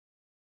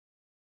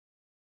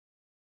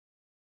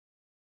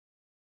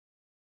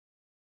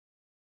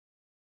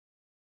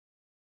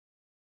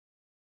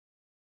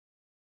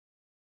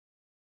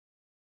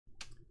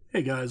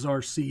Hey guys,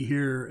 RC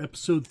here,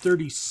 episode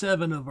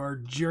 37 of our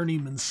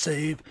Journeyman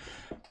save.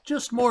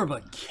 Just more of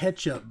a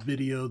catch-up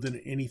video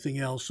than anything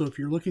else, so if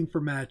you're looking for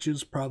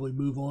matches, probably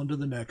move on to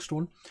the next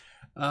one.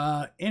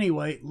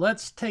 Anyway,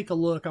 let's take a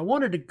look. I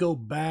wanted to go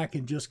back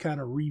and just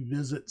kind of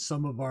revisit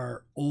some of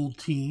our old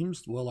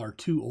teams, well, our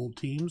two old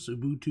teams,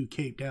 Ubuntu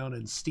Cape Town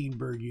and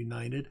Steenberg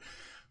United.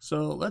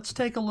 So let's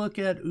take a look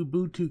at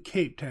Ubuntu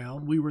Cape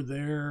Town. We were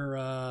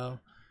there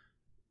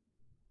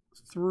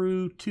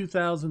through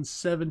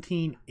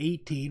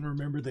 2017-18.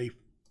 Remember, they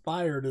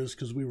fired us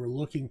because we were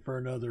looking for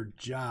another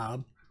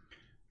job.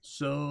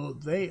 So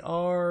they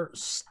are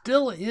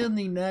still in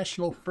the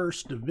National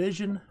First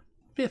Division,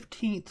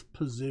 15th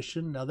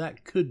position. Now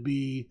that could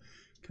be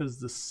because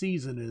the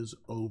season is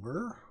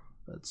over.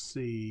 Let's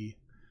see.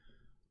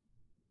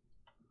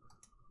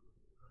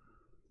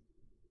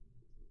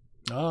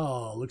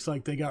 Oh, looks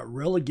like they got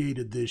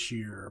relegated this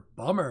year.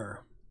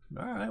 Bummer.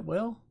 All right,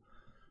 well.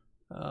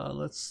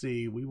 Let's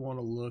see, we want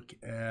to look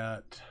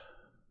at,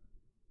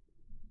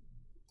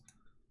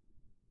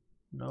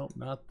 nope,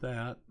 not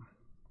that.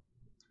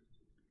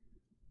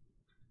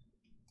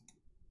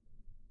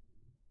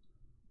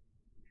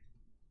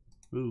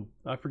 Ooh,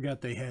 I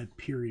forgot they had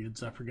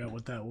periods. I forgot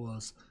what that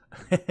was.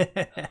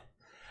 All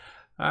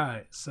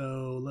right,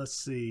 so let's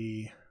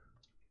see.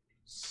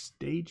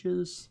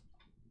 Stages.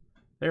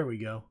 There we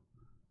go.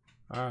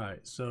 All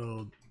right,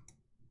 so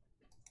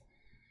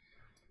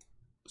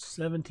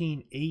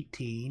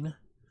 17-18,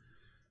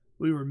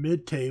 we were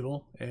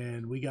mid-table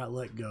and we got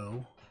let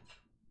go.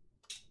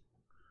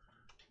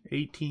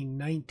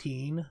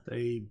 18-19,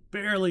 they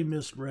barely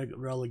missed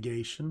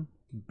relegation,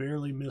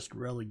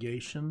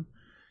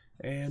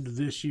 and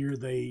this year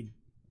they,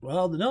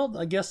 well, no,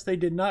 I guess they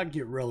did not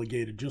get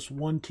relegated. Just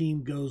one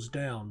team goes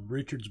down.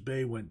 Richards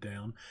Bay went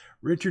down.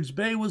 Richards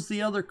Bay was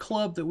the other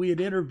club that we had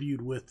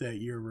interviewed with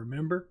that year,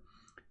 remember?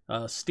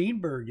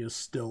 Steenberg is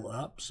still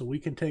up, so we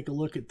can take a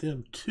look at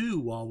them too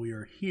while we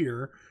are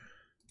here.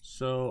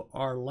 So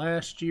our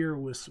last year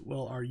was,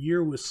 well, our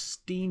year with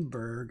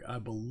Steenberg, I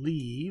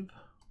believe,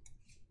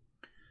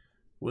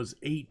 was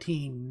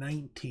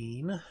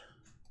 18-19.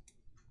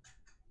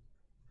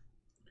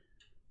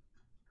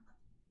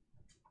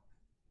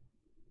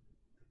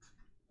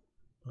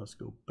 Let's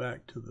go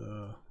back to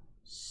the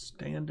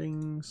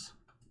standings.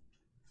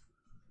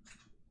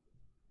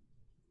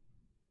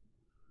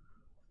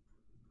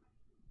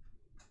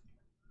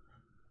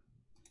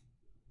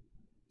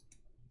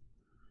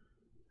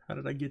 How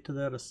did I get to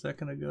that a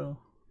second ago?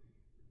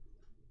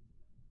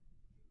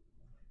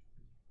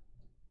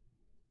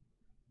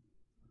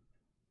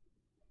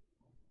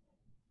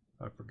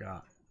 I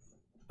forgot.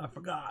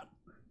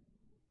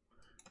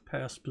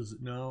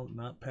 No,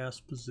 not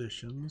past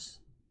positions.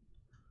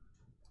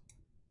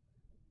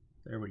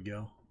 There we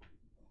go.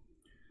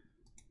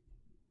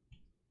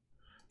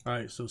 All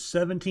right, so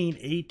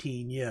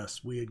 17-18,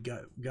 yes, we had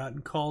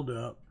gotten called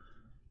up.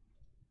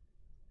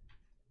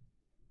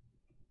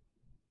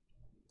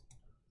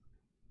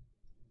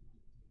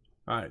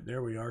 All right,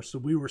 there we are. So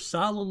we were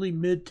solidly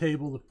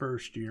mid-table the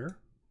first year.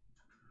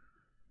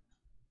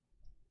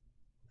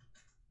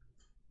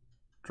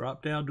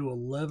 Dropped down to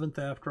 11th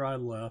after I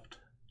left.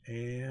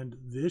 And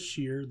this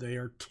year they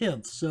are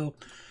 10th. So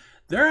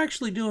they're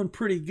actually doing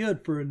pretty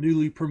good for a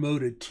newly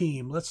promoted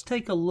team. Let's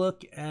take a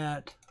look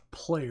at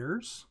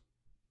players.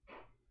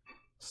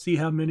 See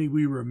how many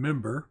we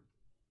remember.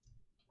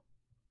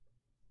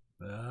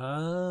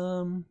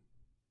 I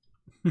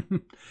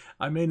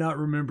may not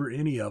remember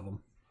any of them.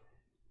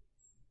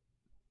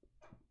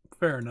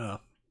 Fair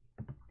enough.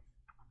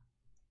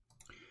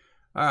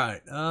 All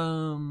right.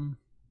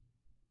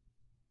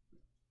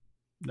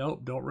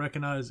 Nope, don't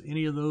recognize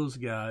any of those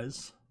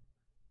guys.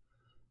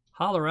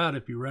 Holler out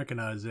if you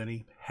recognize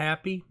any.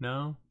 Happy?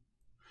 No.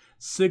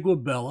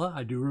 Siguabella,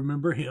 I do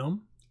remember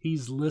him.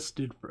 He's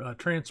listed,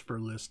 transfer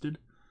listed.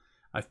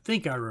 I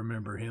think I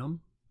remember him.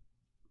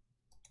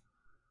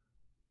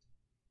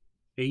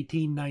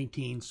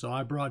 18-19, so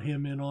I brought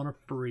him in on a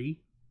free.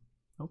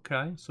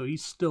 Okay, so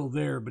he's still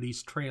there, but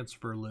he's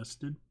transfer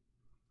listed.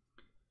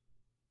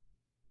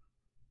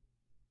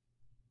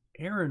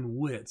 Aaron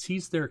Witz,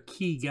 he's their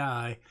key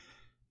guy.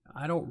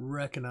 I don't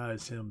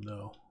recognize him,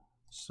 though.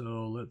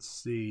 So let's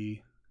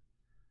see.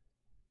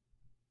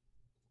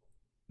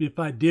 If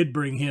I did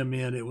bring him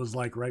in, it was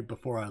like right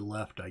before I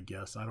left, I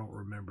guess. I don't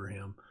remember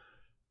him.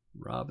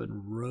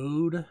 Robin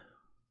Road.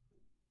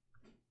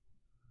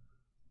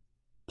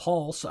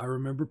 Pulse, I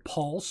remember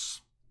Pulse.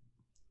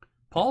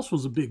 Pulse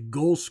was a big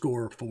goal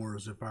scorer for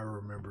us, if I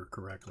remember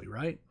correctly,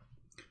 right?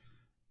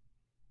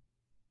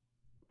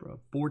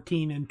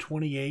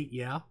 14-28,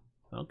 yeah.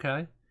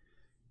 Okay.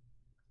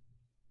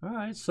 All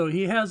right, so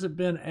he hasn't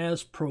been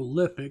as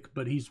prolific,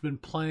 but he's been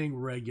playing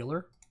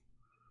regular.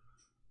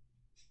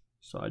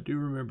 So I do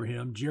remember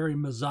him. Jerry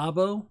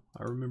Mazzabo,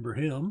 I remember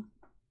him.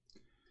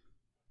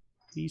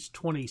 He's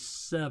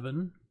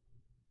 27.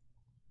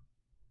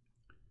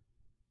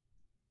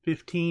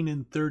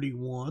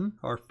 15-31,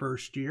 our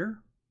first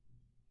year.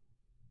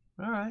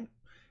 All right.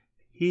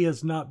 He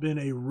has not been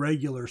a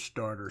regular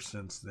starter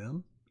since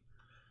then.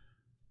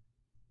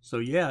 So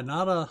yeah,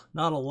 not a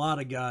lot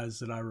of guys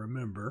that I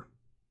remember.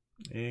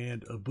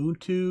 And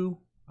Ubuntu,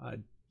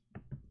 I'm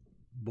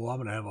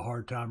gonna have a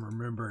hard time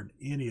remembering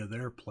any of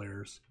their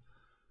players.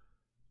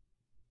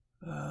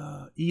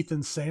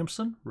 Ethan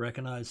Sampson,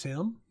 recognize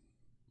him.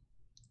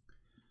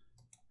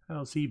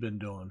 How's he been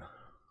doing?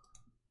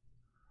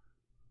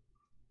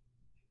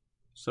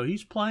 So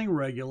he's playing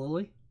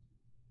regularly.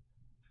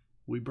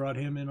 We brought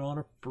him in on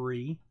a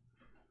free.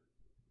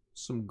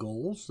 Some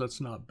goals.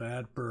 That's not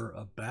bad for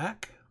a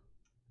back.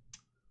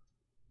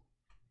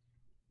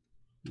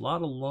 A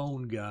lot of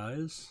lone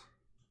guys.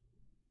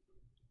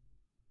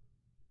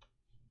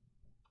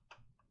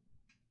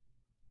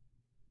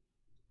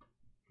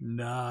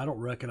 Nah, I don't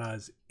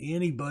recognize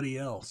anybody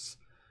else.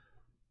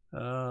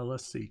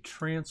 Let's see.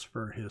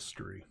 Transfer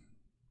history.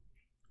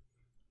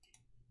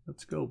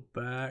 Let's go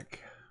back.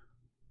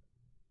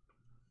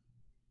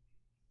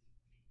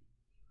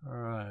 All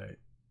right.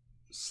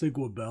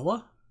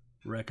 Siguabella.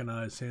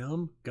 Recognize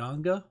him.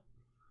 Ganga.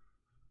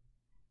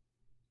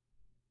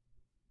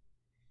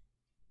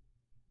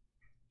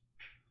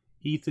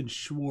 Ethan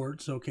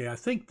Schwartz. Okay, I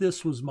think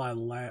this was my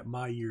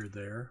year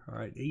there. All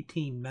right,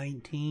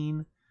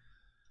 18-19.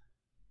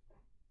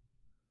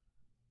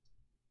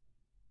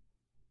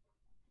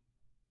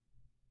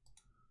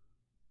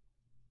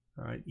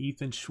 All right,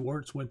 Ethan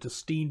Schwartz went to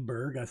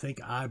Steenberg. I think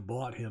I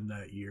bought him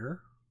that year.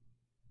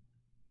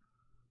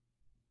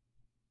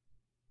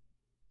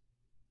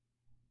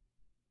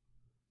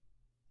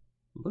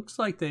 Looks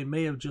like they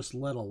may have just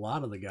let a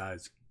lot of the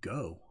guys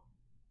go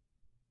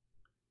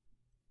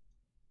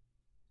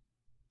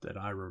that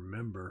I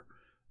remember.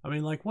 I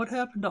mean, like, what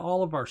happened to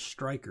all of our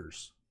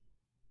strikers?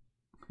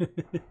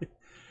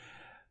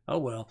 Oh,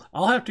 well.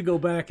 I'll have to go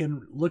back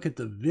and look at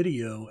the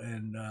video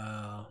and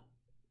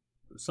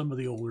some of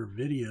the older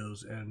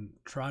videos and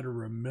try to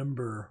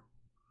remember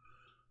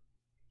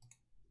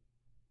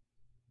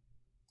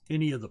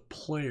any of the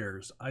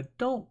players. I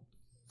don't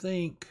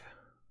think...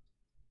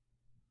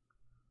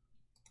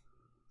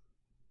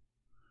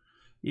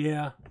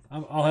 Yeah,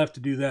 I'll have to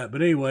do that.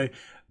 But anyway,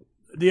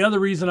 the other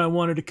reason I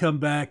wanted to come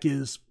back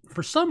is,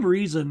 for some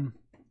reason,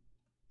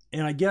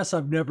 and I guess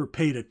I've never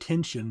paid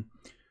attention,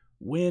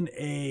 when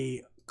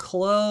a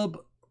club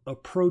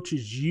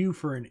approaches you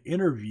for an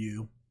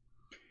interview,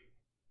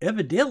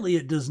 evidently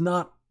it does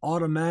not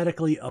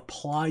automatically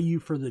apply you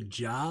for the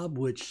job,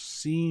 which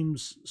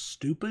seems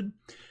stupid.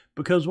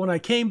 Because when I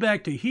came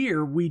back to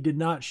here, we did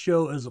not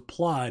show as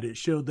applied. It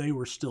showed they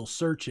were still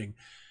searching.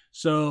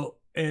 So...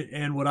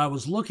 And what I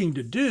was looking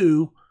to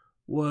do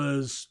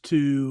was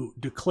to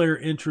declare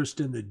interest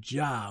in the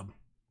job.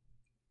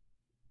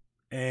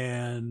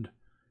 And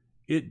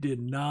it did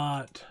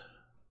not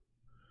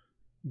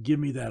give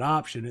me that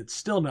option. It's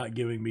still not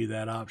giving me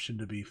that option,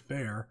 to be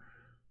fair.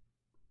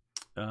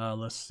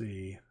 Let's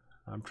see.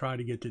 I'm trying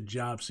to get to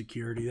job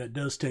security. That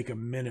does take a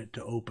minute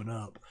to open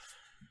up.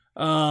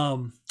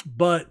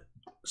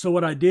 So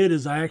what I did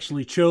is I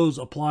actually chose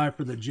apply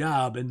for the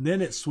job, and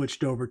then it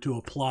switched over to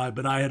apply,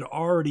 but I had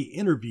already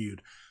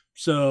interviewed.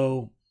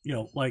 So, you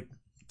know, like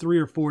 3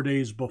 or 4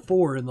 days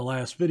before in the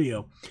last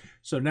video.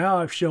 So now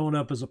I've shown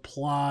up as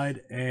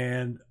applied,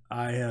 and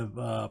I have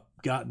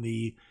gotten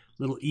the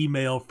little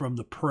email from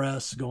the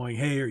press going,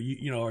 hey, are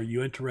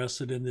you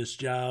interested in this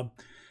job?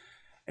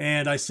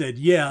 And I said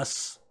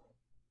yes.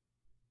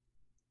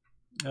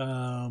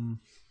 All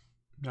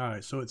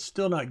right, so it's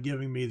still not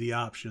giving me the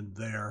option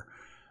there.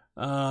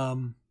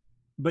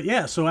 But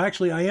yeah, so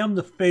actually I am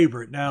the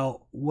favorite.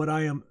 Now, what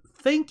I am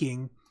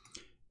thinking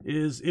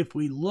is if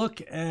we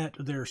look at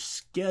their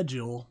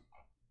schedule,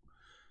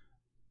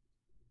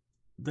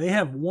 they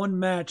have one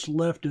match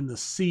left in the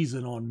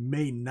season on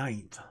May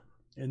 9th,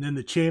 and then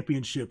the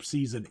championship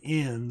season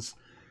ends.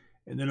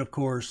 And then, of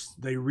course,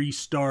 they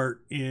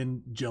restart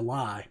in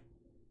July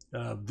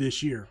of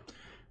this year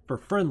for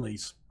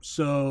friendlies.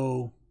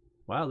 So,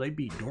 wow, they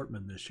beat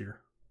Dortmund this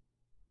year.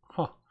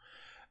 Huh.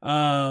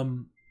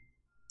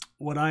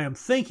 What I am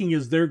thinking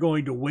is they're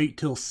going to wait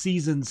till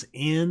season's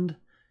end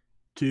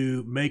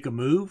to make a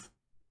move.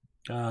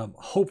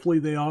 Hopefully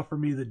they offer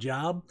me the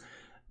job.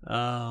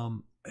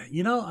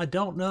 You know, I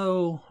don't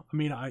know. I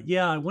mean,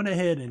 I went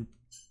ahead and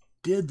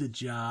did the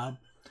job.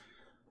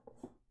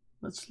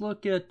 Let's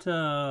look at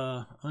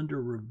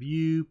under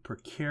review,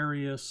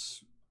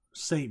 precarious.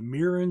 St.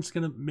 Mirren's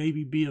going to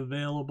maybe be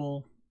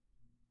available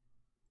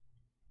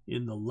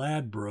in the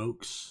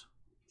Ladbrokes.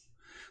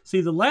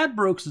 See, the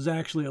Ladbrokes is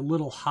actually a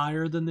little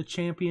higher than the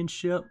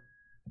championship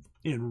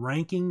in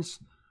rankings,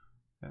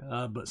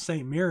 but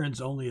St.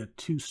 Mirren's only a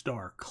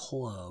 2-star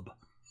club.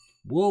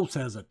 Wolves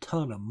has a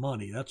ton of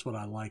money. That's what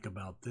I like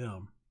about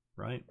them,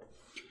 right?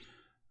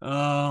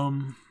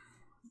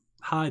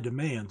 High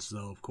demands,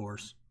 though, of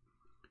course.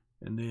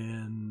 And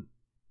then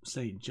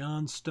St.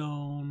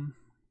 Johnstone.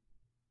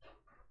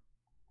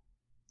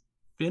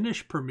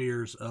 Finnish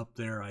Premier's up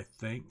there, I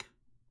think.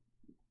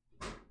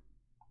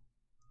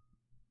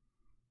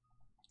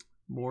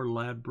 More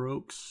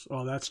Ladbrokes.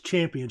 Oh, that's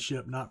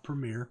Championship, not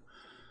Premier.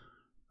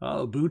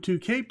 Oh,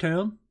 Ubuntu Cape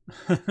Town.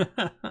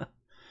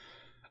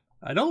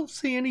 I don't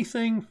see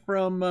anything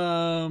from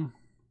the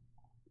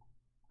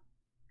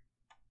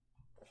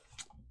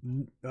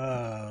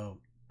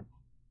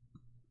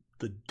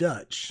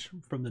Dutch,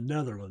 from the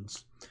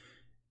Netherlands,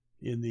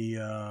 in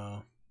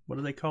the what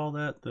do they call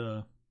that?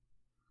 The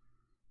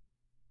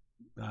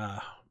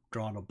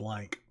drawing a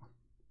blank.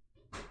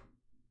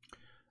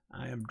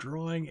 I am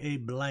drawing a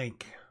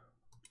blank.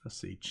 Let's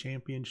see,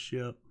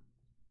 championship,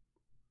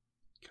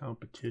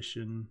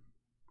 competition,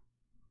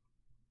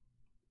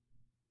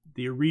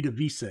 the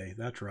Eredivisie.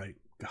 That's right.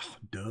 Oh,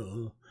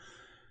 duh.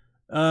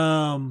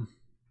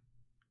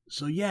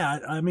 So yeah,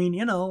 I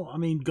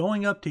mean,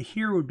 going up to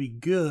here would be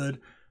good,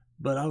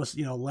 but I was,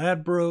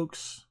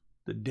 Ladbrokes,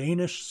 the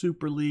Danish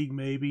Super League,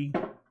 maybe,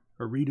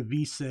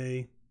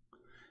 Eredivisie,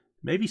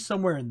 maybe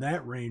somewhere in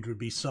that range would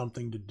be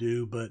something to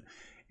do. But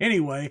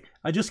anyway,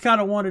 I just kind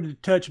of wanted to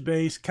touch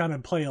base, kind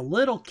of play a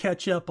little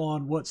catch up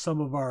on what some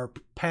of our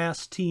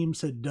past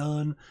teams had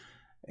done.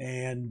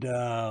 And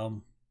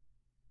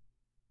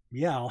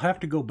yeah, I'll have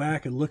to go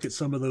back and look at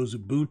some of those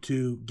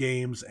Ubuntu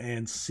games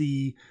and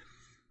see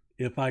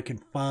if I can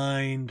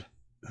find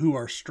who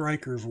our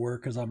strikers were,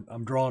 because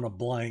I'm drawing a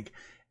blank.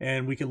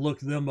 And we can look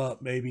them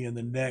up maybe in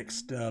the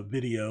next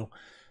video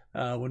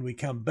when we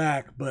come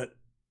back. But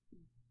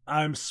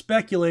I'm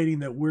speculating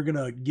that we're going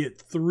to get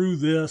through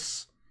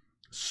this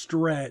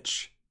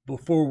stretch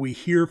before we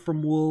hear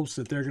from Wolves,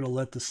 that they're going to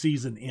let the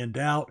season end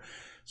out.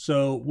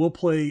 So we'll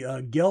play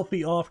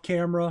Gelfi off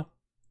camera,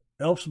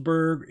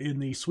 Elfsborg in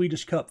the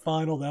Swedish Cup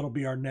final. That'll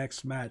be our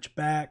next match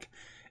back.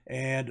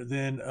 And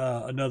then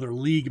another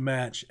league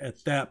match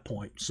at that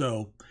point.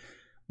 So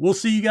we'll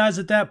see you guys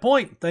at that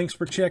point. Thanks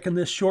for checking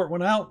this short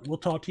one out. We'll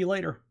talk to you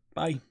later.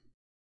 Bye.